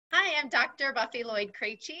I am Dr. Buffy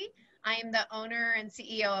Lloyd-Krejci. I am the owner and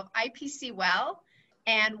CEO of IPC Well,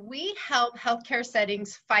 and we help healthcare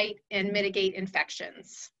settings fight and mitigate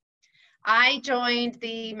infections. I joined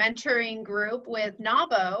the mentoring group with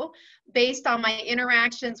NAWBO based on my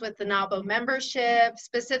interactions with the NAWBO membership,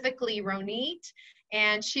 specifically Ronit,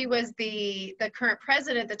 and she was the current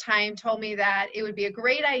president at the time, told me that it would be a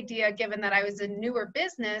great idea, given that I was a newer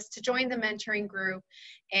business, to join the mentoring group,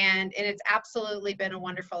 and it's absolutely been a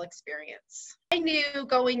wonderful experience. I knew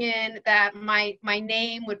going in that my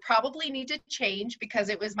name would probably need to change because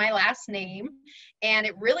it was my last name, and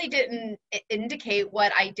it really didn't indicate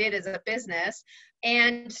what I did as a business.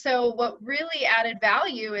 And so what really added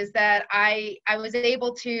value is that I was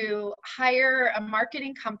able to hire a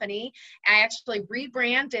marketing company. I actually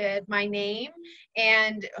rebranded my name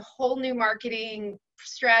and a whole new marketing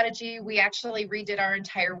strategy. We actually redid our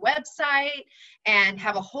entire website and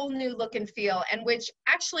have a whole new look and feel, and which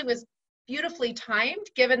actually was beautifully timed,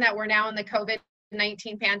 given that we're now in the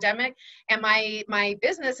COVID-19 pandemic, and my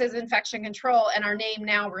business is infection control, and our name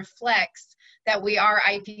now reflects that we are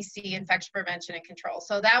IPC, infection prevention and control.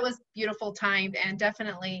 So that was beautiful timed and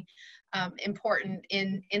definitely important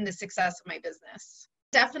in the success of my business.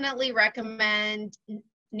 Definitely recommend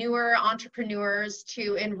newer entrepreneurs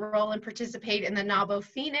to enroll and participate in the NAWBO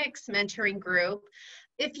Phoenix mentoring group.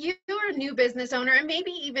 If you're a new business owner and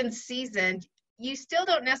maybe even seasoned, you still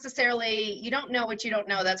don't necessarily, you don't know what you don't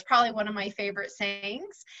know. That's probably one of my favorite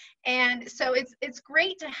sayings. And so it's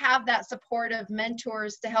great to have that support of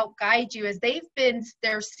mentors to help guide you, as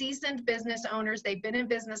they're seasoned business owners. They've been in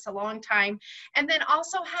business a long time. And then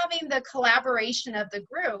also having the collaboration of the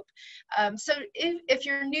group. So if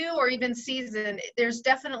you're new or even seasoned, there's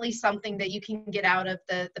definitely something that you can get out of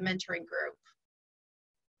the mentoring group.